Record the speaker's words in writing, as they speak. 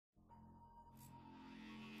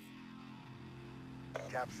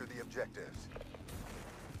Capture the objectives.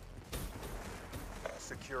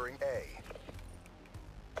 Securing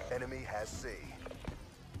A. Enemy has C.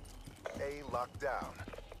 A locked down.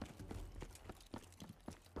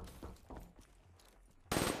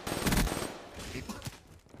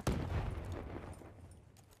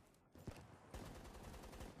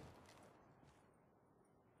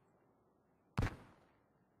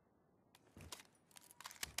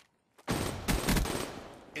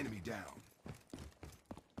 Enemy down.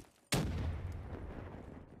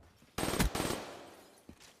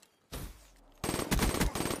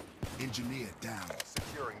 Engineer down.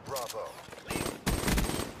 Securing Bravo.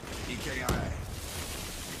 EKIA.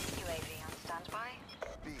 UAV on standby.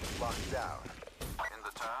 B locked down. In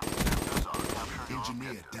the turn, captors are capturing your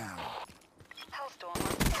Engineer objective. down. Hellstorm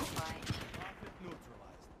on standby.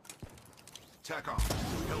 TACOM.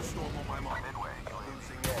 Hellstorm on my mark. Midway,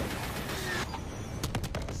 Losing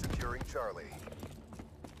A. Securing Charlie.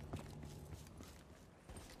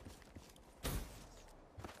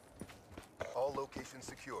 All locations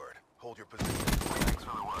secured. Hold your position. thanks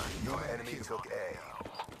for the word. No Enemy took A.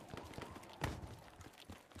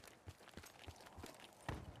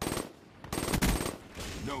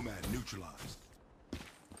 Nomad neutralized.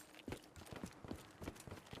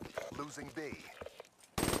 Losing B.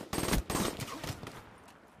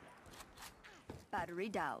 Battery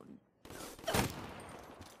down.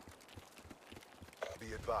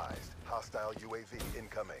 Be advised. Hostile UAV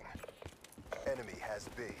incoming. Enemy has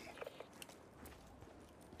B.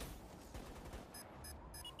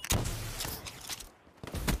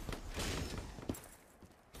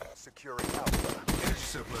 Securing Alpha. Energy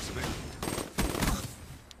surplus available.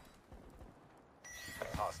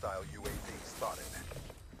 Hostile UAV spotted.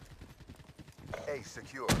 A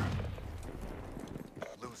secure.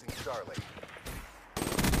 Losing Charlie.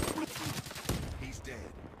 He's dead.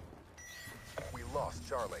 We lost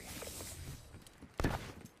Charlie.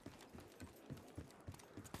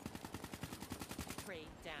 Trade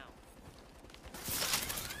down.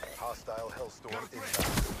 Hostile Hellstorm Got a threat.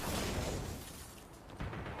 inbound.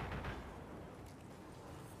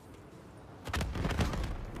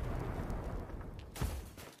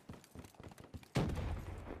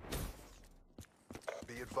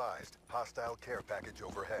 Be advised. Hostile care package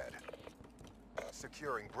overhead.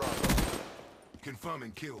 Securing Bravo.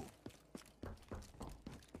 Confirming kill.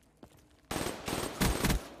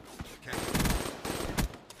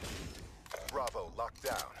 Bravo locked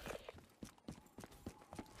down.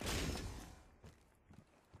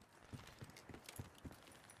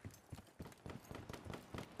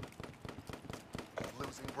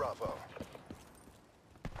 Losing Bravo.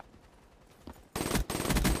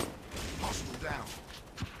 Hostile down.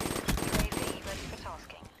 UAV ready for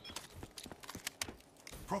tasking.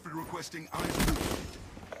 Prophet requesting eyes blue.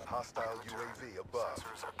 Hostile UAV above.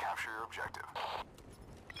 Sensors have captured your objective.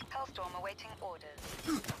 Hellstorm awaiting orders.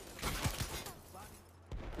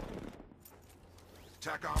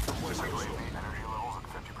 TACOM request UAV Hellstorm. energy levels at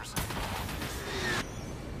 50%.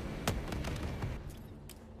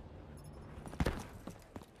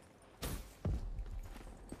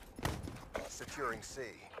 Securing C.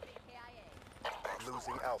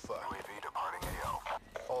 Losing Alpha. UAV departing AO.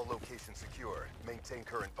 All locations secured. Maintain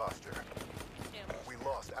current posture. We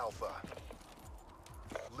lost Alpha.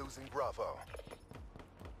 Losing Bravo.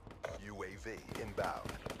 UAV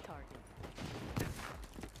inbound. Target.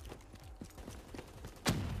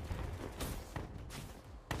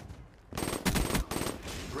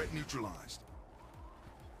 Threat neutralized.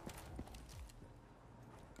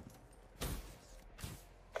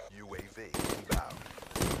 UAV inbound.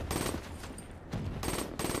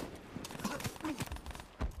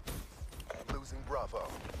 Losing Bravo.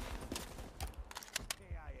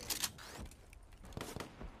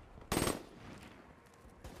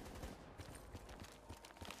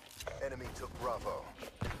 Enemy took Bravo.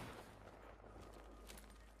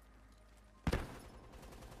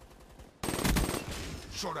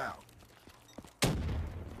 Shot out.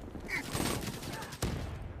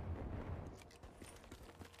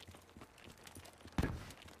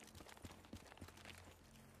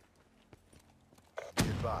 Be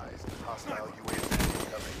advised. Hostile UAV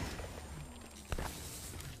incoming.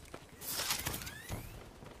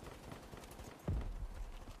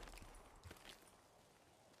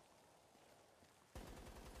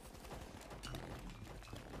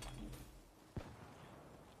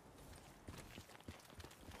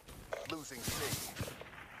 Losing C.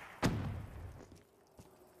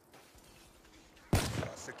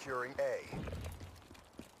 Securing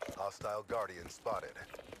A. Hostile Guardian spotted.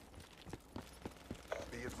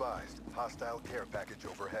 Be advised, hostile care package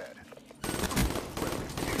overhead. Friendly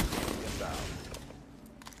UAV inbound.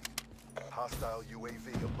 Hostile UAV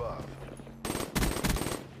above.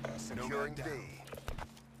 Securing B. down.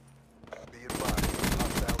 Be advised,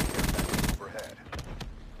 hostile care package overhead.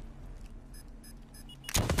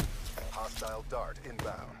 Hostile dart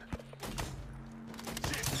inbound.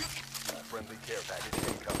 Friendly care package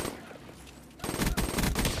incoming.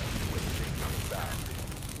 UAV inbound.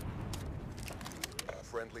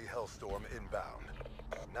 Friendly Hellstorm inbound.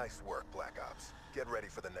 Nice work, Black Ops. Get ready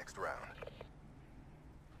for the next round.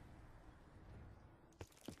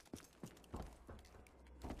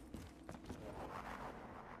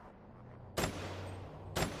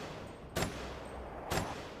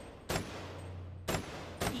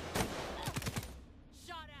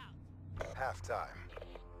 Shot out. Halftime.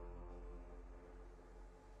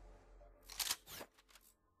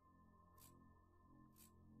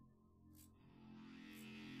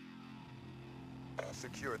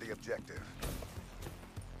 Secure the objective.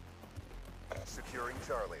 Securing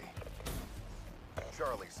Charlie.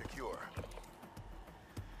 Charlie secure.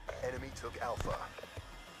 Enemy took Alpha.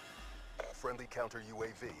 Friendly counter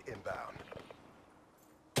UAV inbound.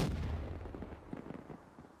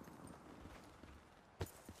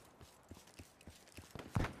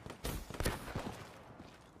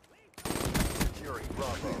 Securing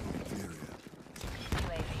Bravo.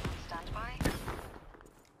 UAV on standby.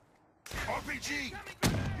 RPG!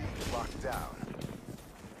 Being locked down.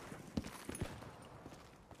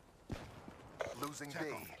 Losing B.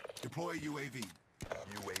 TACOM. Deploy UAV.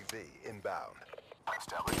 UAV inbound.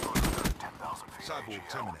 Establish perimeter at 10,000 feet. Cyborg AGL.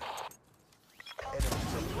 terminate. Enemy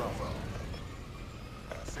took Bravo.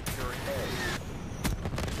 Securing A.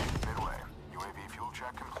 Midway. UAV fuel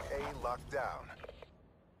check complete. A locked down.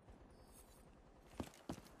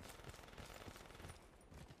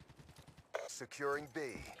 Securing B.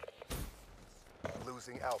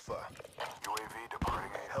 Losing Alpha. UAV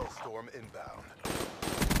departing A. Hellstorm inbound.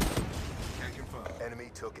 Can confirm. Enemy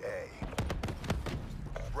took A.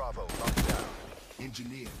 Bravo locked down.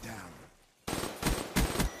 Engineer down.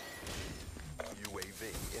 UAV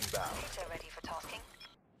inbound. Beta ready for tasking.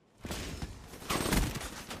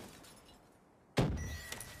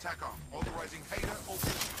 TACOM. Authorizing Hater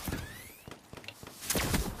open.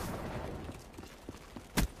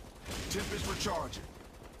 Tempest recharging.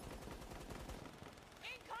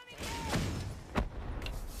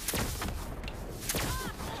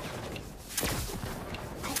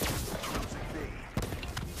 Losing B.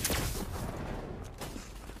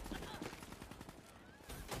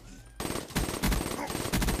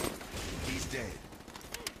 He's dead.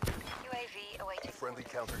 UAV awaiting Friendly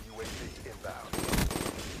orders. counter UAV inbound.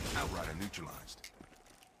 Outrider neutralized.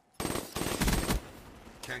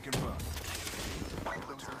 Can confirm.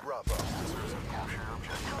 Losing Bravo. Capture your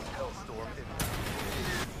objective. Hellstorm inbound.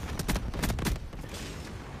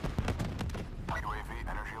 UAV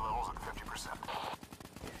energy levels at 50%.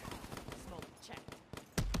 Smoke check.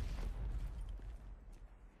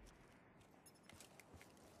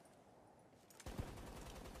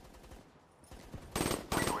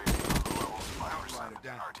 UAV levels 5%. Outrider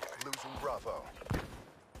down. RTV. Losing Bravo.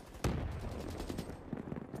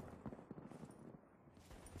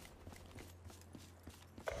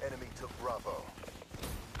 Enemy took Bravo.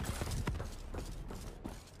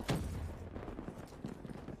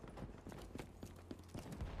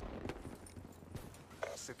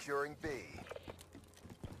 Securing B.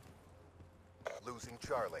 Losing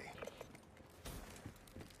Charlie.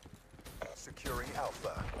 Securing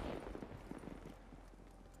Alpha.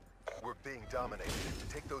 We're being dominated.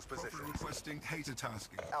 Take those Properly positions. requesting Hater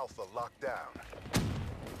tasking. Alpha locked down.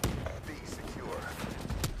 B secure.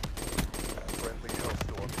 Friendly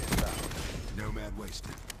Hellstorm inbound. Nomad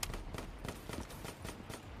wasted.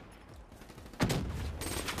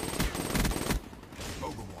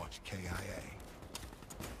 Overwatch KIA.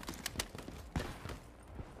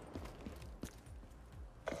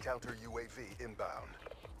 Counter UAV inbound.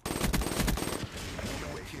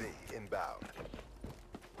 UAV inbound.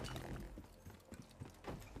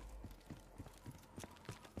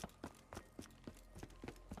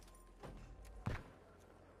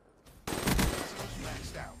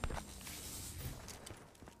 Maxed out.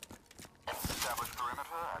 Establish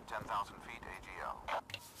perimeter at 10,000 feet AGL.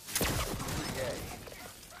 Losing A.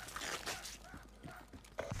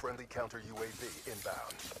 Friendly counter UAV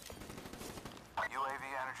inbound. UAV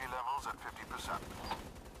energy levels at 50%.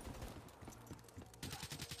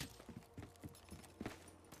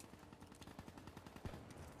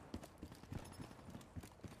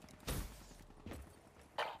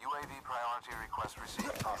 UAV priority request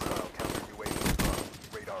received. Hostile counter UAV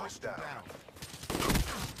above. Radar is Hostile down.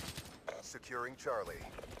 Securing Charlie.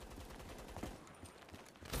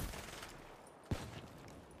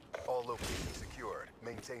 All locations secured.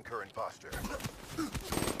 Maintain current posture.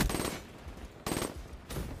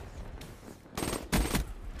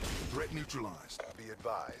 Threat neutralized. Be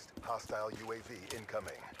advised, hostile UAV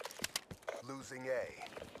incoming. Losing A.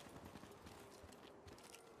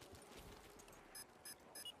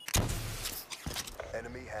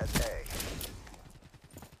 Enemy has A.